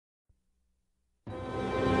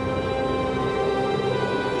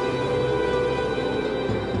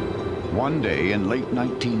One day in late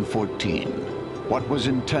 1914, what was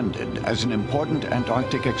intended as an important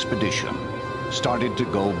Antarctic expedition started to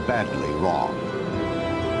go badly wrong.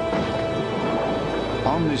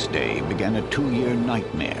 On this day began a 2-year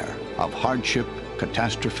nightmare of hardship,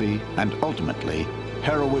 catastrophe, and ultimately,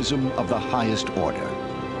 heroism of the highest order.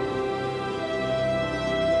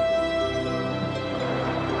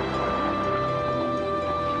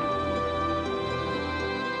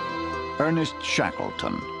 Ernest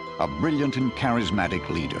Shackleton, a brilliant and charismatic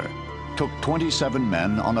leader, took 27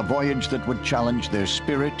 men on a voyage that would challenge their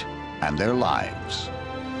spirit and their lives.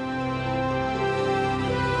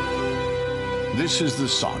 This is the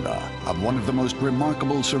saga of one of the most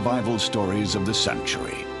remarkable survival stories of the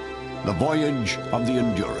century, the voyage of the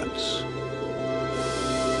Endurance.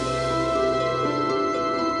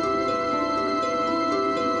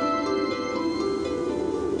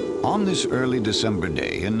 On this early December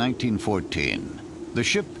day in 1914, the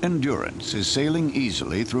ship Endurance is sailing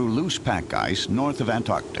easily through loose pack ice north of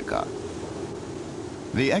Antarctica.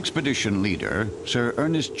 The expedition leader, Sir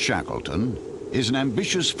Ernest Shackleton, is an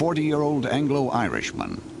ambitious 40-year-old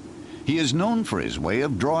Anglo-Irishman. He is known for his way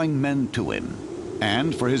of drawing men to him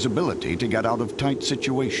and for his ability to get out of tight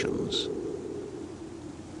situations.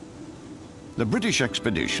 The British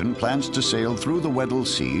expedition plans to sail through the Weddell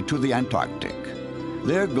Sea to the Antarctic.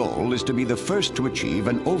 Their goal is to be the first to achieve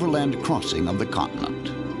an overland crossing of the continent.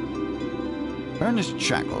 Ernest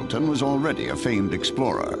Shackleton was already a famed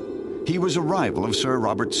explorer. He was a rival of Sir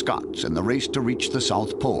Robert Scott's in the race to reach the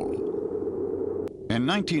South Pole. In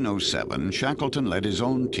 1907, Shackleton led his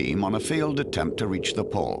own team on a failed attempt to reach the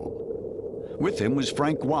pole. With him was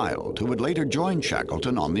Frank Wild, who would later join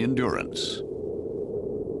Shackleton on the Endurance.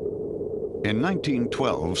 In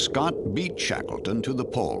 1912, Scott beat Shackleton to the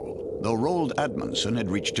pole, though Roald Amundsen had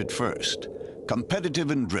reached it first. Competitive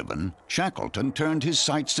and driven, Shackleton turned his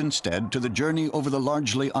sights instead to the journey over the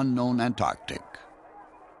largely unknown Antarctic.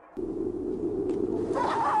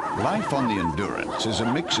 Life on the Endurance is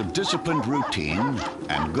a mix of disciplined routine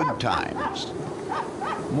and good times.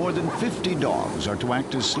 More than 50 dogs are to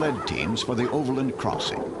act as sled teams for the overland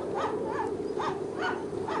crossing.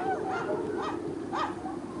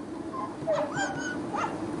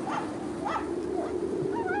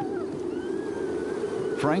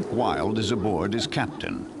 Frank Wild is aboard as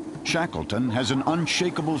captain. Shackleton has an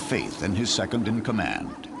unshakable faith in his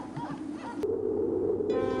second-in-command.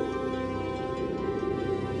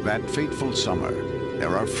 That fateful summer,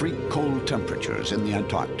 there are freak cold temperatures in the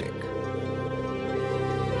Antarctic.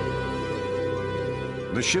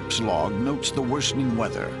 The ship's log notes the worsening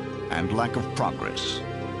weather and lack of progress.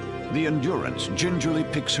 The Endurance gingerly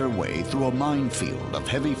picks her way through a minefield of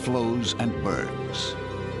heavy floes and bergs.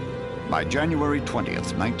 By January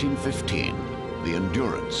 20th, 1915, the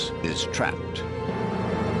Endurance is trapped.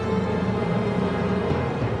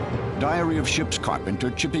 Diary of Ship's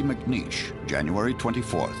Carpenter Chippy McNeish, January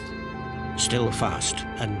 24th. Still fast,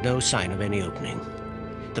 and no sign of any opening.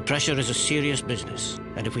 The pressure is a serious business,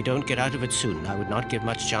 and if we don't get out of it soon, I would not give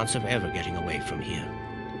much chance of ever getting away from here.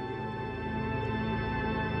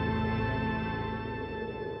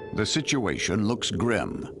 The situation looks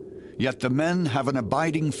grim, yet the men have an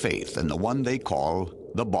abiding faith in the one they call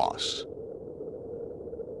the boss.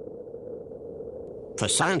 For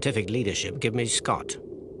scientific leadership, give me Scott.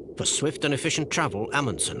 For swift and efficient travel,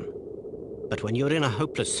 Amundsen. But when you're in a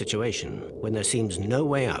hopeless situation, when there seems no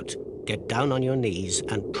way out, get down on your knees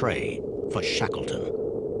and pray for Shackleton.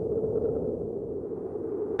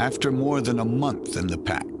 After more than a month in the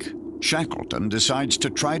pack, Shackleton decides to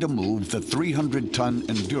try to move the 300-ton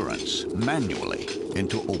Endurance manually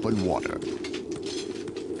into open water.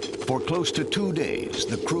 For close to 2 days,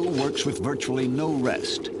 the crew works with virtually no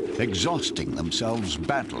rest, exhausting themselves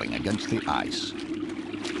battling against the ice.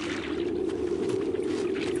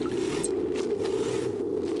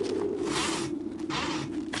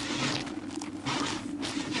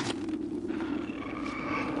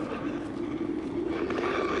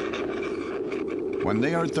 When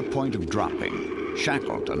they are at the point of dropping,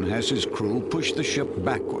 Shackleton has his crew push the ship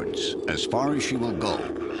backwards as far as she will go.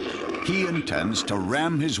 He intends to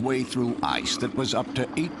ram his way through ice that was up to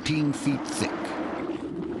 18 feet thick.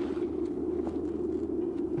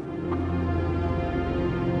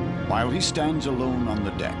 While he stands alone on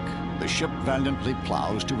the deck, the ship valiantly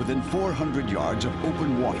plows to within 400 yards of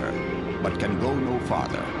open water, but can go no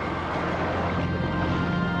farther.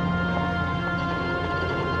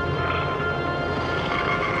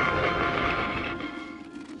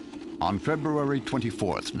 On February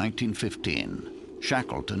 24th, 1915,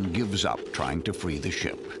 Shackleton gives up trying to free the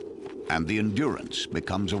ship, and the Endurance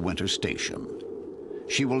becomes a winter station.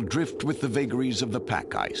 She will drift with the vagaries of the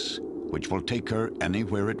pack ice, which will take her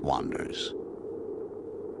anywhere it wanders.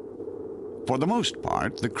 For the most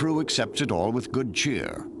part, the crew accepts it all with good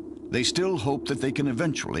cheer. They still hope that they can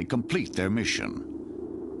eventually complete their mission.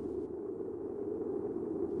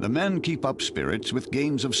 The men keep up spirits with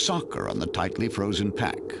games of soccer on the tightly frozen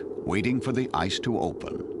pack, waiting for the ice to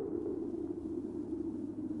open.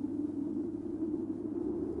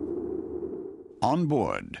 On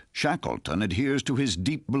board, Shackleton adheres to his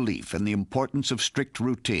deep belief in the importance of strict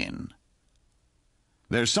routine.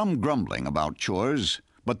 There's some grumbling about chores,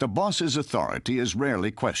 but the boss's authority is rarely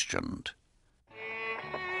questioned.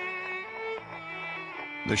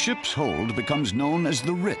 The ship's hold becomes known as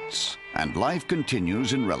the Ritz, and life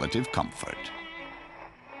continues in relative comfort.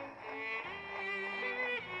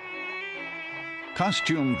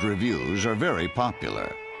 Costumed reviews are very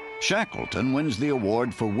popular. Shackleton wins the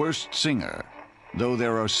award for Worst Singer, though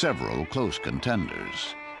there are several close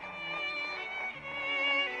contenders.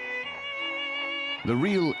 The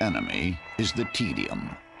real enemy is the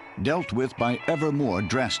tedium, dealt with by ever more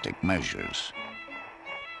drastic measures.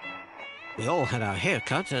 We all had our hair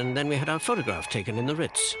cut, and then we had our photograph taken in the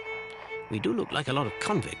Ritz. We do look like a lot of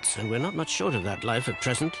convicts, and we're not much short of that life at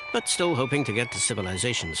present, but still hoping to get to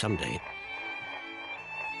civilization someday.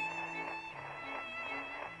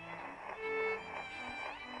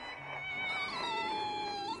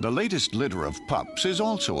 The latest litter of pups is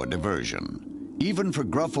also a diversion, even for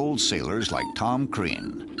gruff old sailors like Tom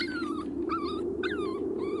Crean.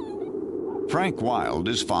 Frank Wilde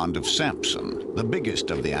is fond of Samson, the biggest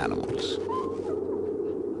of the animals.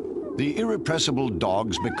 The irrepressible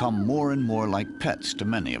dogs become more and more like pets to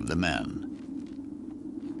many of the men.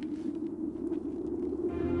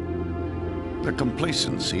 The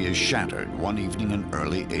complacency is shattered one evening in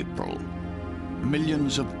early April.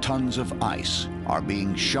 Millions of tons of ice are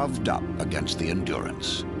being shoved up against the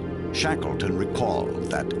Endurance. Shackleton recalled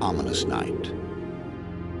that ominous night.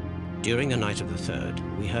 During the night of the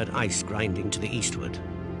 3rd, we heard ice grinding to the eastward,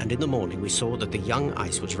 and in the morning we saw that the young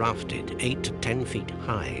ice was rafted 8 to 10 feet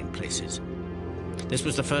high in places. This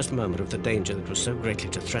was the first moment of the danger that was so greatly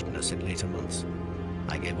to threaten us in later months.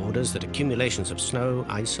 I gave orders that accumulations of snow,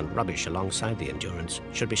 ice, and rubbish alongside the Endurance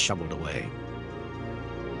should be shoveled away.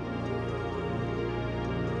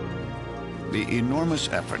 The enormous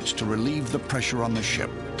efforts to relieve the pressure on the ship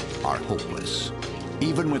are hopeless.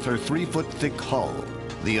 Even with her 3-foot-thick hull,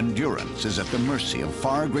 the Endurance is at the mercy of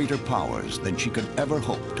far greater powers than she could ever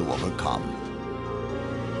hope to overcome.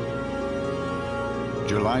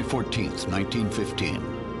 July 14th, 1915.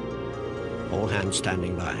 All hands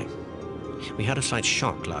standing by. We had a slight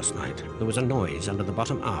shock last night. There was a noise under the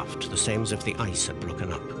bottom aft, the same as if the ice had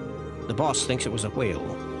broken up. The boss thinks it was a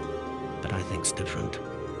whale, but I think's different.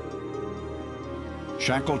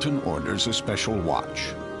 Shackleton orders a special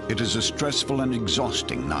watch. It is a stressful and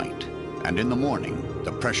exhausting night, and in the morning,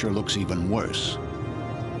 the pressure looks even worse.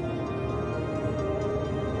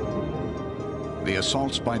 The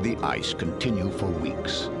assaults by the ice continue for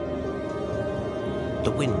weeks.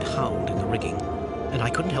 The wind howled in the rigging, and I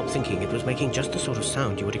couldn't help thinking it was making just the sort of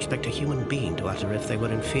sound you would expect a human being to utter if they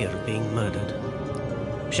were in fear of being murdered.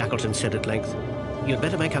 Shackleton said at length, "You'd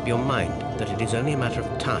better make up your mind that it is only a matter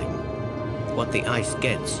of time. What the ice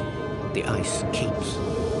gets, the ice keeps."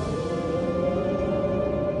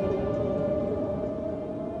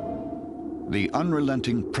 The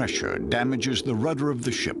unrelenting pressure damages the rudder of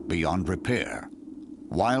the ship beyond repair.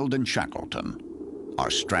 Wilde and Shackleton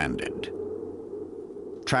are stranded.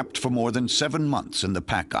 Trapped for more than 7 months in the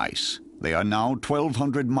pack ice, they are now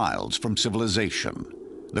 1,200 miles from civilization.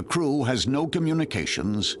 The crew has no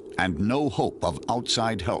communications and no hope of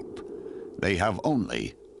outside help. They have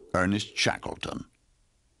only Ernest Shackleton.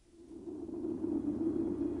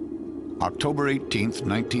 October 18th,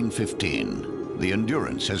 1915. The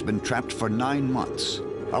Endurance has been trapped for 9 months.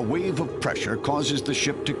 A wave of pressure causes the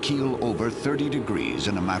ship to keel over 30 degrees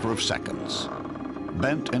in a matter of seconds.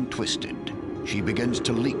 Bent and twisted, she begins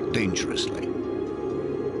to leak dangerously.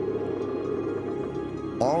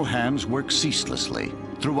 All hands work ceaselessly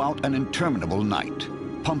throughout an interminable night,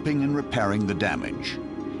 pumping and repairing the damage.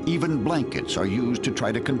 Even blankets are used to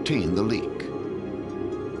try to contain the leak.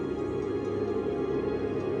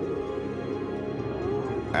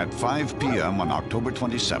 At 5 p.m. on October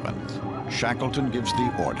 27th, Shackleton gives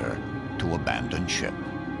the order to abandon ship.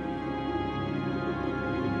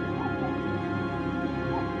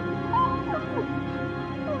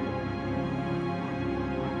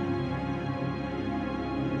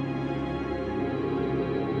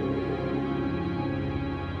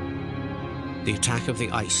 The attack of the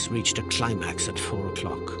ice reached a climax at 4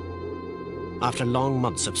 o'clock. After long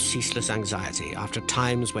months of ceaseless anxiety, after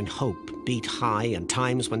times when hope beat high and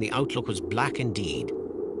times when the outlook was black indeed,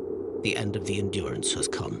 the end of the Endurance has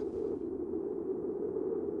come.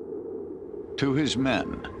 To his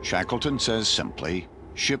men, Shackleton says simply,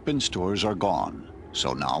 "Ship and stores are gone,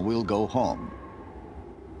 so now we'll go home."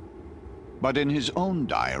 But in his own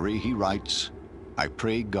diary, he writes, "I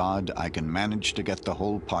pray God I can manage to get the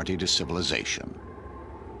whole party to civilization."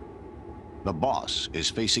 The boss is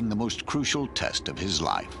facing the most crucial test of his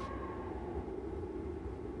life.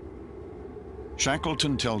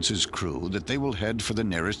 Shackleton tells his crew that they will head for the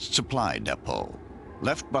nearest supply depot,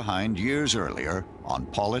 left behind years earlier on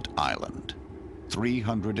Paulet Island,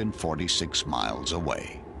 346 miles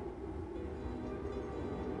away.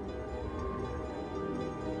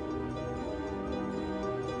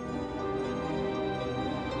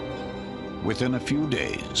 Within a few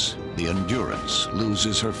days, the Endurance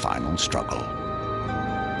loses her final struggle.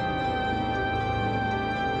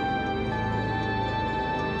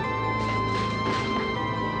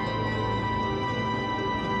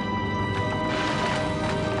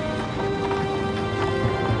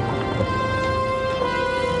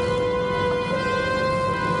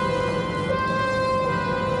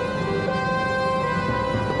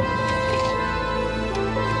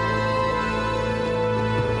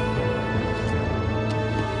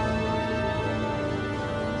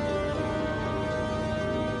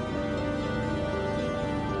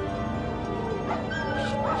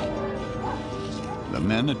 The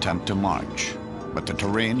men attempt to march, but the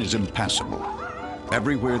terrain is impassable.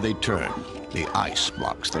 Everywhere they turn, the ice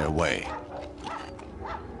blocks their way.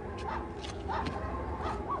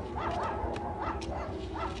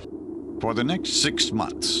 For the next 6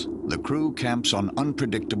 months, the crew camps on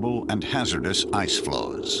unpredictable and hazardous ice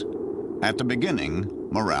floes. At the beginning,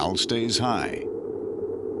 morale stays high.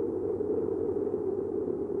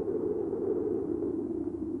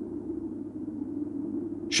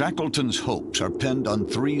 Shackleton's hopes are pinned on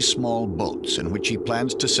 3 small boats in which he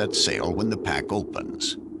plans to set sail when the pack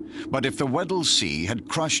opens. But if the Weddell Sea had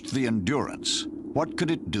crushed the Endurance, what could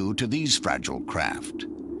it do to these fragile craft?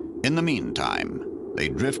 In the meantime, they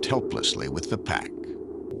drift helplessly with the pack.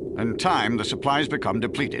 In time, the supplies become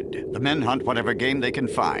depleted. The men hunt whatever game they can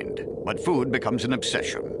find, but food becomes an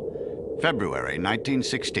obsession. February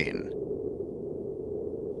 1916.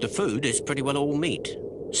 The food is pretty well all meat.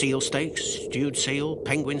 Seal steaks, stewed seal,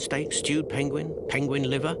 penguin steaks, stewed penguin, penguin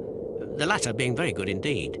liver, the latter being very good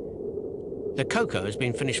indeed. The cocoa has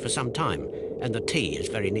been finished for some time, and the tea is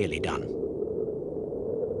very nearly done.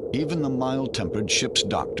 Even the mild-tempered ship's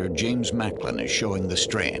doctor, James Macklin, is showing the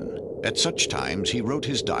strain. At such times, he wrote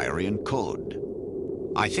his diary in code.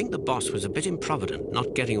 I think the boss was a bit improvident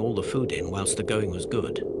not getting all the food in whilst the going was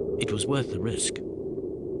good. It was worth the risk.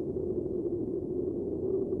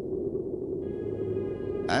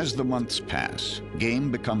 As the months pass, game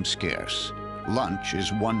becomes scarce. Lunch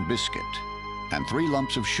is 1 biscuit, and 3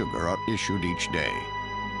 lumps of sugar are issued each day.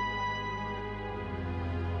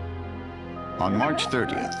 On March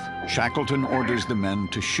 30th, Shackleton orders the men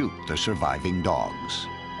to shoot the surviving dogs.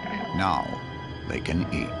 Now they can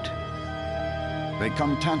eat. They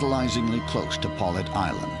come tantalizingly close to Paulet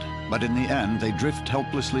Island, but in the end they drift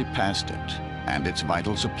helplessly past it and its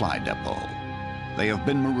vital supply depot. They have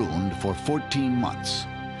been marooned for 14 months.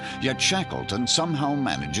 Yet Shackleton somehow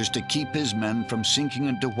manages to keep his men from sinking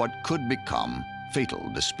into what could become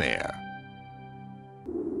fatal despair.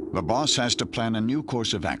 The boss has to plan a new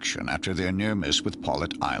course of action after their near miss with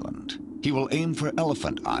Paulet Island. He will aim for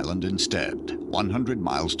Elephant Island instead, 100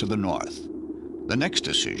 miles to the north. The next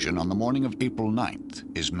decision on the morning of April 9th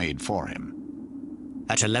is made for him.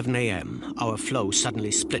 At 11 a.m., our floe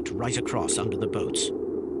suddenly split right across under the boats.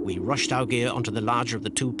 We rushed our gear onto the larger of the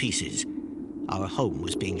 2 pieces. Our home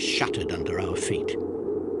was being shattered under our feet.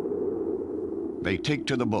 They take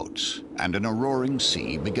to the boats, and in a roaring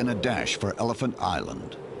sea begin a dash for Elephant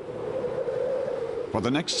Island. For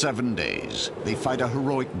the next 7 days, they fight a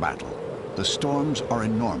heroic battle. The storms are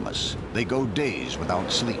enormous. They go days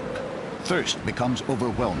without sleep. Thirst becomes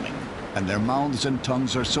overwhelming, and their mouths and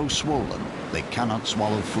tongues are so swollen they cannot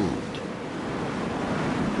swallow food.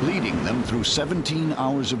 Leading them through 17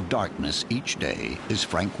 hours of darkness each day is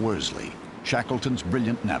Frank Worsley, Shackleton's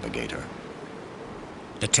brilliant navigator.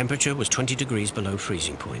 The temperature was 20 degrees below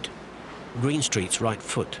freezing point. Greenstreet's right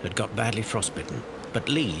foot had got badly frostbitten, but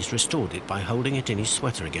Lees restored it by holding it in his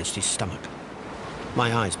sweater against his stomach.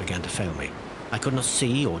 My eyes began to fail me. I could not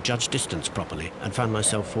see or judge distance properly and found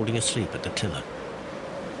myself falling asleep at the tiller.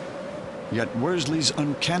 Yet Worsley's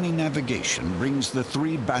uncanny navigation brings the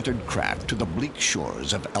 3 battered craft to the bleak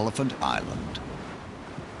shores of Elephant Island.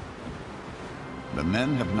 The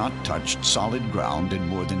men have not touched solid ground in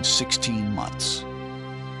more than 16 months.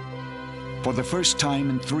 For the first time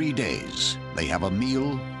in 3 days, they have a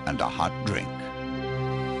meal and a hot drink.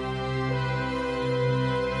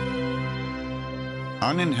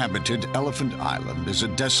 Uninhabited Elephant Island is a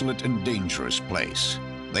desolate and dangerous place.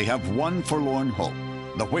 They have one forlorn hope,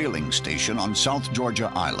 the whaling station on South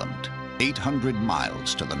Georgia Island, 800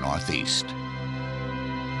 miles to the northeast.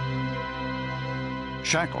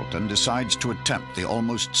 Shackleton decides to attempt the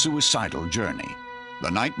almost suicidal journey. The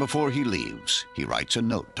night before he leaves, he writes a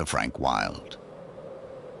note to Frank Wild.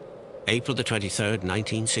 April the 23rd,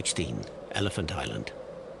 1916, Elephant Island.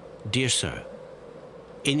 Dear Sir,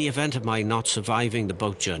 in the event of my not surviving the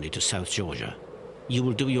boat journey to South Georgia, you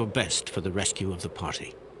will do your best for the rescue of the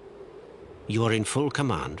party. You are in full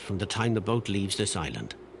command from the time the boat leaves this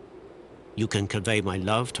island. You can convey my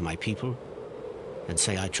love to my people and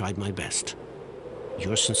say I tried my best.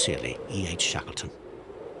 Yours sincerely, E.H. Shackleton.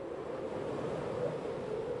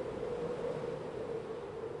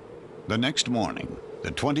 The next morning,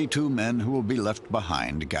 the 22 men who will be left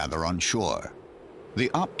behind gather on shore. The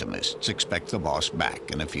optimists expect the boss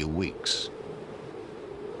back in a few weeks.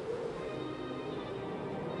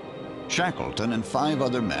 Shackleton and 5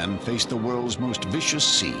 other men face the world's most vicious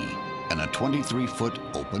sea in a 23-foot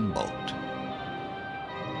open boat.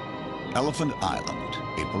 Elephant Island,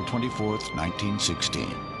 April 24th,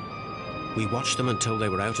 1916. We watched them until they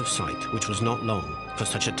were out of sight, which was not long, for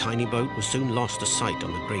such a tiny boat was soon lost to sight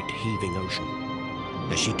on the great heaving ocean.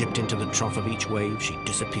 As she dipped into the trough of each wave, she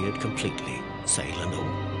disappeared completely, sail and all.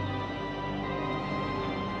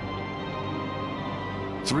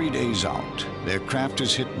 3 days out, their craft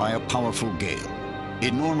is hit by a powerful gale.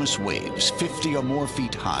 Enormous waves, 50 or more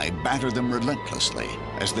feet high, batter them relentlessly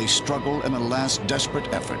as they struggle in a last desperate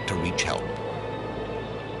effort to reach help.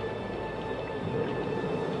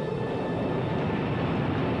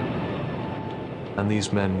 And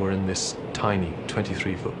these men were in this tiny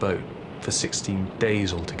 23-foot boat for 16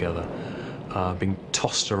 days altogether, being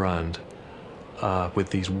tossed around with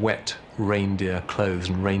these wet reindeer clothes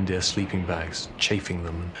and reindeer sleeping bags chafing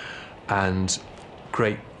them, and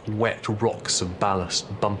great wet rocks of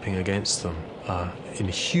ballast bumping against them in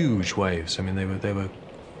huge waves. I mean, they were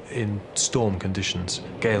in storm conditions,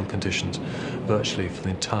 gale conditions, virtually for the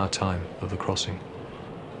entire time of the crossing.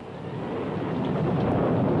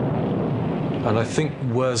 And I think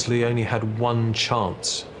Worsley only had one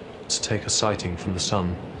chance to take a sighting from the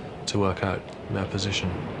sun to work out their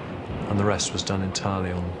position, and the rest was done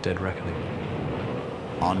entirely on dead reckoning.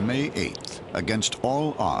 On May 8th, against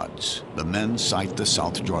all odds, the men sight the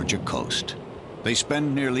South Georgia coast. They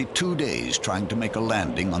spend nearly 2 days trying to make a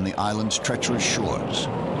landing on the island's treacherous shores.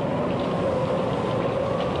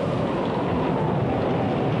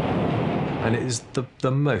 And it is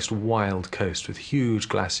the most wild coast with huge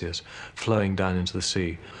glaciers flowing down into the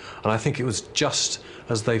sea. And I think it was just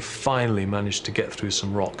as they finally managed to get through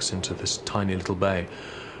some rocks into this tiny little bay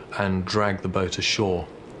and drag the boat ashore,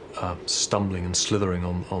 stumbling and slithering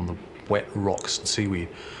on the wet rocks and seaweed,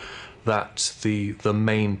 that the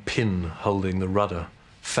main pin holding the rudder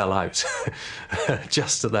fell out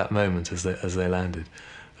just at that moment as they landed.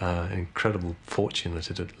 Incredible fortune that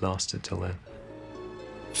it had lasted till then.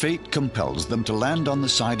 Fate compels them to land on the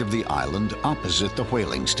side of the island opposite the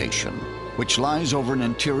whaling station, which lies over an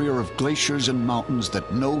interior of glaciers and mountains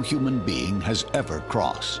that no human being has ever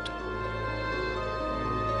crossed.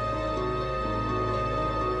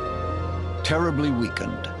 Terribly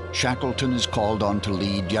weakened, Shackleton is called on to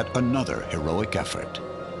lead yet another heroic effort.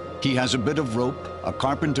 He has a bit of rope, a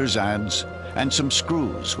carpenter's adze, and some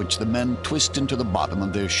screws which the men twist into the bottom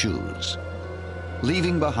of their shoes.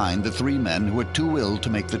 Leaving behind the 3 men who are too ill to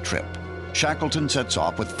make the trip, Shackleton sets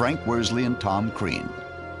off with Frank Worsley and Tom Crean.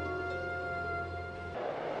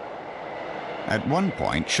 At one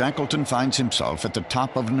point, Shackleton finds himself at the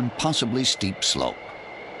top of an impossibly steep slope.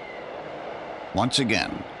 Once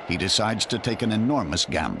again, he decides to take an enormous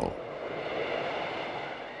gamble.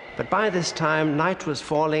 But by this time, night was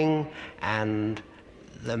falling and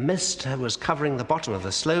the mist was covering the bottom of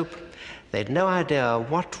the slope. They'd no idea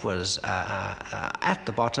what was at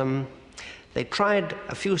the bottom. They tried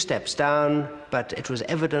a few steps down, but it was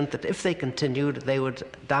evident that if they continued, they would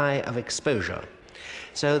die of exposure.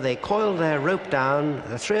 So they coiled their rope down,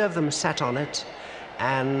 the 3 of them sat on it,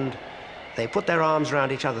 and they put their arms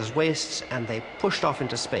around each other's waists, and they pushed off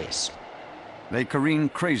into space. They careen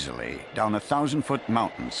crazily down a 1,000-foot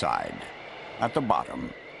mountainside. At the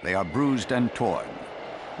bottom, they are bruised and torn.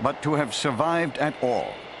 But to have survived at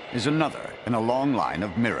all is another in a long line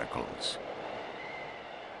of miracles.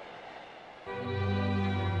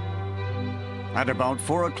 At about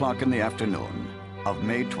 4 o'clock in the afternoon of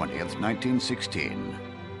May 20th, 1916,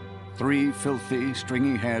 3 filthy,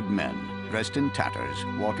 stringy-haired men dressed in tatters,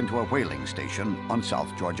 walk into a whaling station on South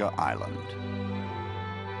Georgia Island.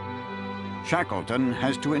 Shackleton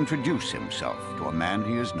has to introduce himself to a man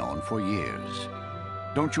he has known for years.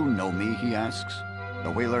 "Don't you know me?" he asks. The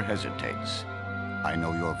whaler hesitates. "I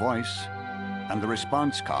know your voice." And the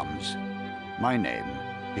response comes, "My name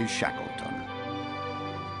is Shackleton."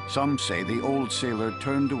 Some say the old sailor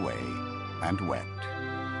turned away and wept.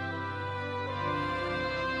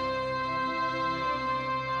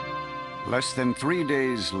 Less than 3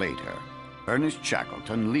 days later, Ernest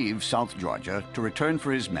Shackleton leaves South Georgia to return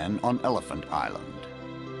for his men on Elephant Island.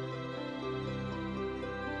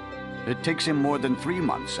 It takes him more than 3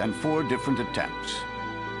 months and 4 different attempts.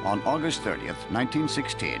 On August 30th,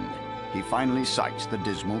 1916, he finally sights the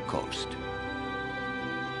dismal coast.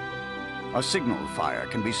 A signal fire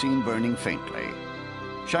can be seen burning faintly.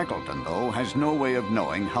 Shackleton, though, has no way of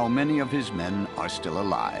knowing how many of his men are still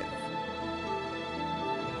alive.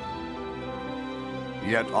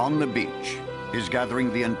 Yet on the beach is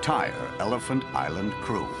gathering the entire Elephant Island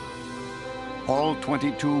crew. All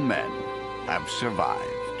 22 men have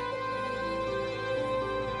survived.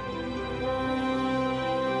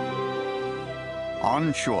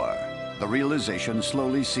 On shore, the realization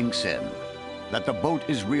slowly sinks in that the boat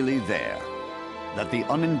is really there, that the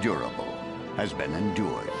unendurable has been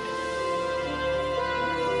endured.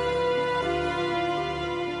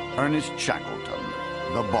 Ernest Shackleton,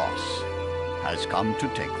 the boss, has come to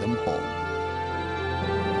take them home.